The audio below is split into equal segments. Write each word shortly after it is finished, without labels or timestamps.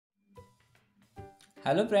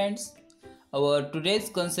Hello friends, our today's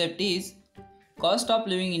concept is cost of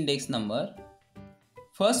living index number.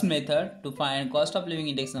 First method to find cost of living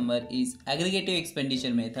index number is aggregative expenditure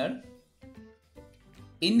method.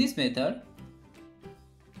 In this method,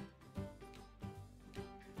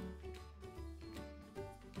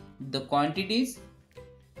 the quantities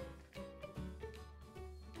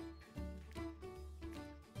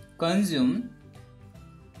consumed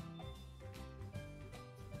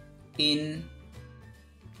in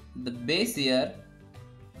the base year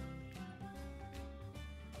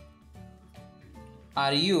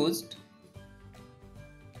are used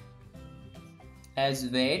as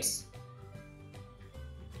weights.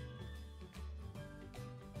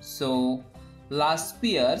 So last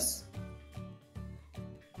year's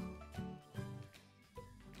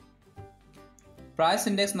price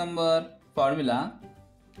index number formula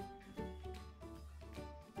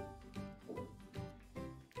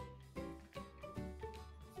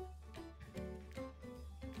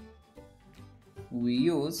we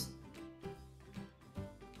use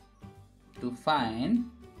to find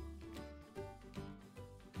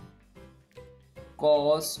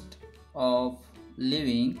cost of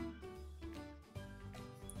living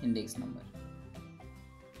index number.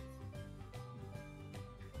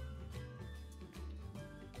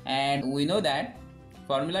 And we know that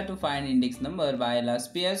formula to find index number by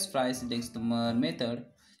last year's price index number method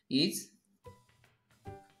is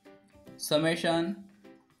summation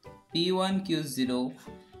P1 Q0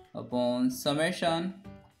 upon summation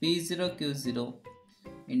P0 Q0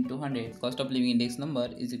 into 100. Cost of living index number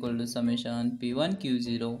is equal to summation P1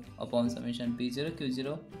 Q0 upon summation P0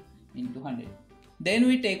 Q0 into 100. Then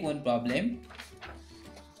we take one problem.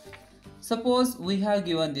 Suppose we have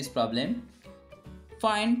given this problem.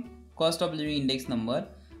 Find cost of living index number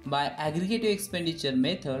by aggregative expenditure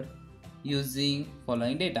method using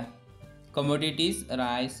following data. Commodities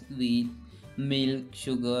rice, wheat, milk,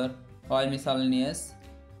 sugar, oil miscellaneous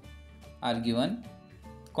are given.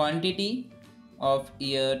 Quantity of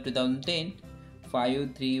year 2010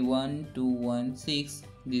 5, 3, 1, 2, 1, 6.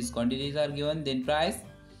 These quantities are given. Then price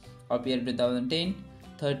of year 2010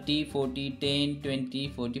 30, 40, 10, 20,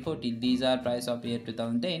 40, 40. These are price of year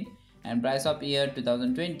 2010. And price of year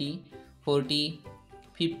 2020 40,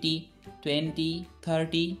 50, 20,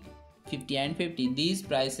 30, 50 and 50. These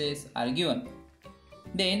prices are given.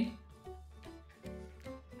 Then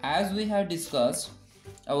as we have discussed,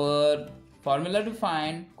 our formula to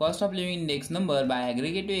find cost of living index number by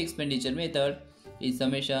aggregative expenditure method is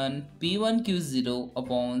summation P1 Q0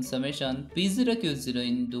 upon summation P0 Q0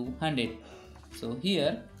 into 100. So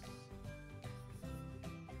here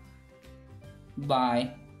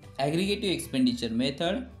by aggregative expenditure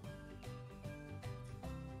method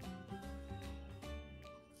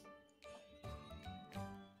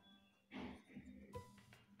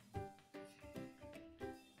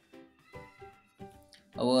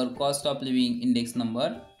our cost of living index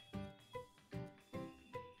number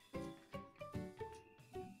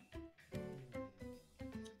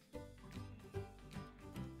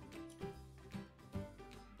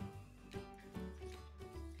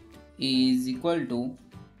is equal to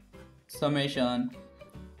summation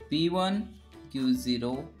P1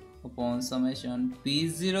 Q0 upon summation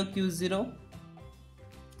P0 Q0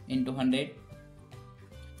 into 100.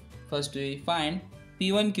 First we find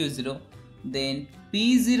P1 Q0, then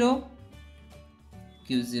P0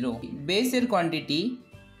 Q0. Base year quantity,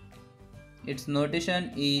 its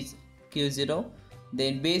notation is Q0,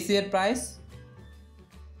 then base year price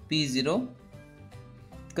P0,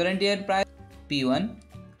 current year price P1.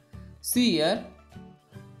 See here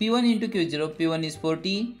P1 into Q0, P1 is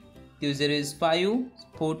 40, Q0 is 5,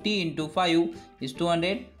 40 into 5 is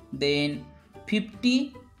 200, then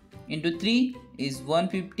 50 into 3 is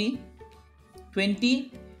 150,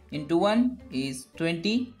 20 into 1 is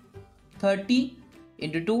 20, 30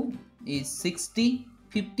 into 2 is 60,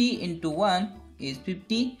 50 into 1 is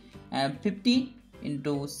 50 and 50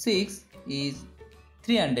 into 6 is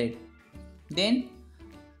 300. Then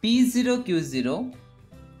P0 Q0,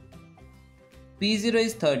 P0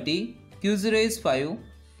 is 30, Q0 is 5,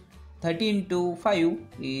 30 into 5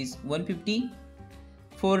 is 150,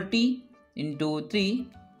 40 into 3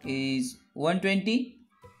 is 120,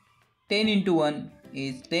 10 into 1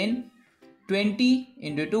 is 10, 20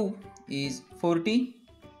 into 2 is 40,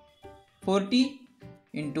 40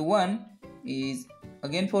 into 1 is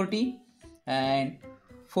again 40 and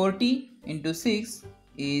 40 into 6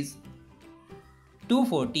 is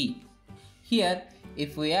 240. Here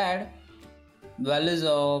if we add values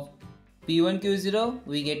of P1 Q0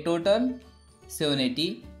 we get total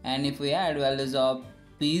 780, and if we add values of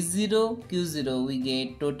P0 Q0 we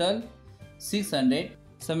get total 600.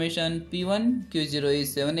 Summation P1 Q0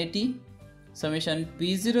 is 780. Summation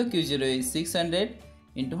P0 Q0 is 600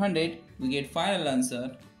 into 100. We get final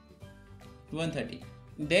answer 130.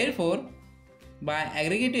 Therefore, by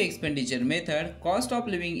aggregative expenditure method, cost of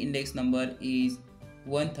living index number is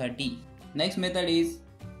 130. Next method is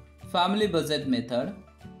family budget method.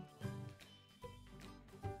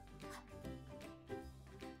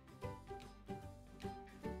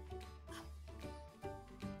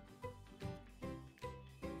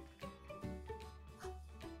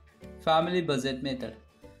 Family budget method.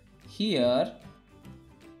 Here,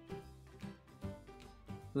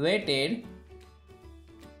 weighted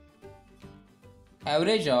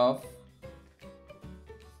average of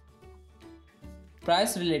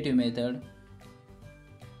price relative method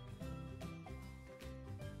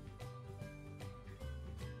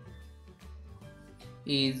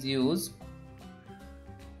is used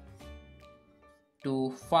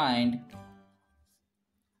to find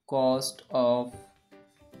cost of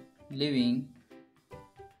living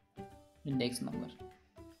index number.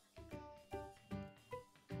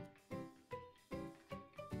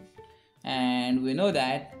 And we know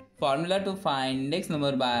that formula to find index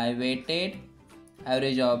number by weighted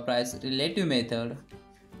average of price relative method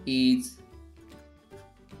is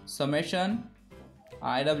summation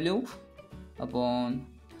IW upon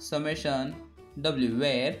summation W,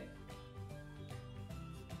 where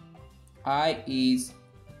I is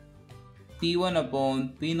P1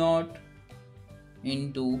 upon P0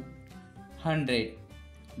 into 100.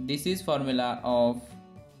 This is formula of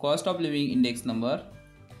cost of living index number.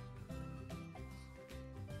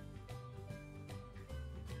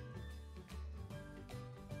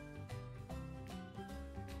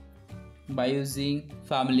 By using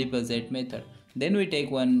family budget method. Then we take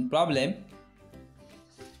one problem.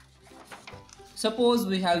 Suppose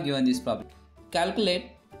we have given this problem. Calculate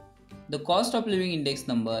the cost of living index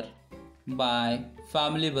number by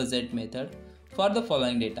family budget method for the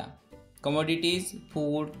following data: commodities,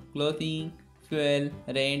 food, clothing, fuel,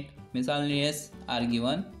 rent, miscellaneous are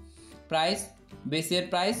given. Price, base year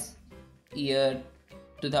price, year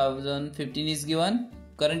 2015 is given.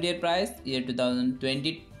 Current year price, year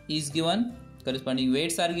 2020 is given. Corresponding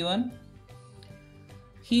weights are given.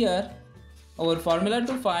 Here, our formula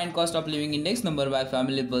to find cost of living index number by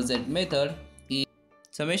family budget method is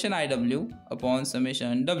summation IW upon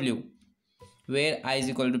summation W, where I is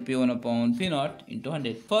equal to P1 upon P0 into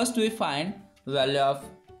 100. First we find value of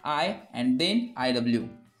I and then IW.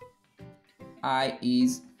 I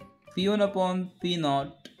is P1 upon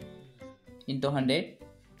P0 into 100.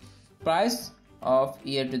 Price of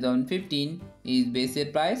year 2015 is base year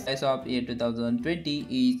price. Price of year 2020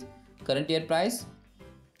 is current year price.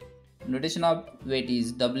 Notation of weight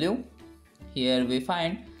is W. Here we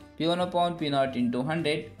find P1 upon P0 into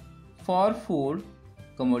 100. For food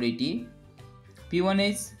commodity, P1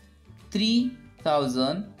 is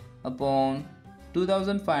 3000 upon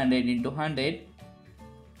 2500 into 100.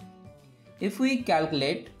 If we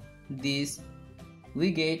calculate this, we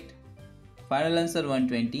get final answer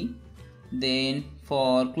 120. Then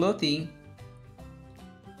for clothing,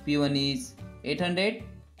 P1 is 800,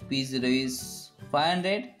 P0 is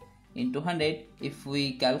 500 into 100. If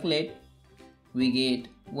we calculate, we get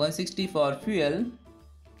 160. For fuel,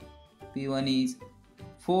 P1 is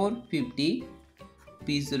 450,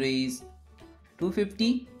 P0 is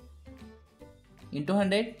 250 into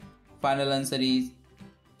 100. Final answer is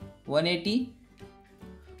 180.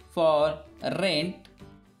 For rent,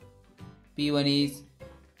 P1 is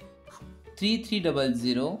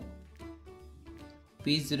 3300,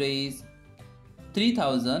 P0 is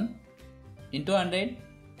 3000 into 100.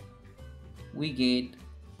 We get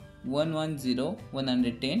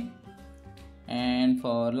 110. And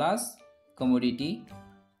for last commodity,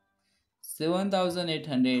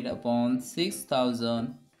 7800 upon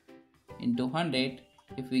 6000 into 100.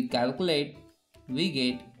 If we calculate, we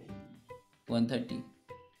get 130.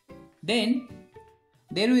 Then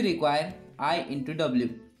there we require I into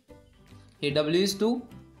W. Here W is 2,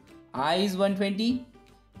 I is 120,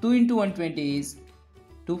 2 into 120 is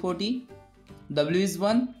 240, W is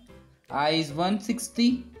 1, I is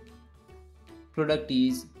 160, product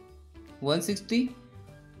is 160,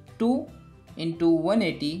 2 into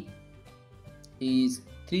 180 is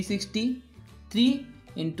 360, 3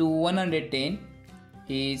 into 110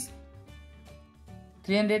 is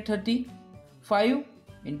 330, 5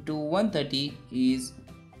 into 130 is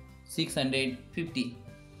 650.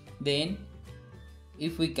 Then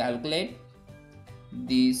if we calculate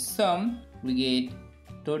this sum, we get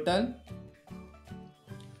total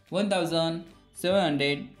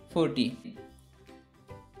 1740.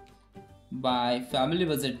 By family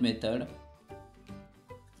budget method,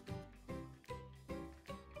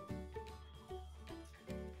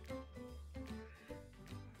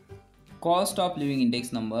 cost of living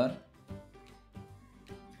index number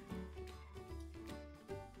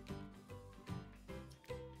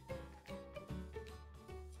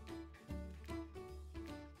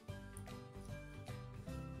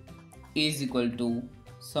is equal to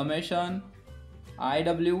summation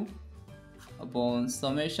IW upon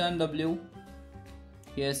summation W.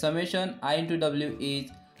 Here summation I into W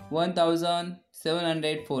is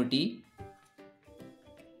 1740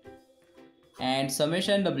 and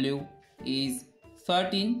summation W is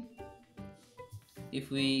 13. If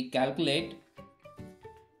we calculate,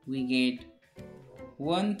 we get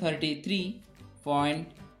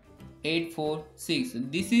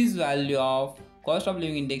 133.846. This is value of cost of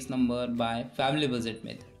living index number by family budget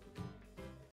method.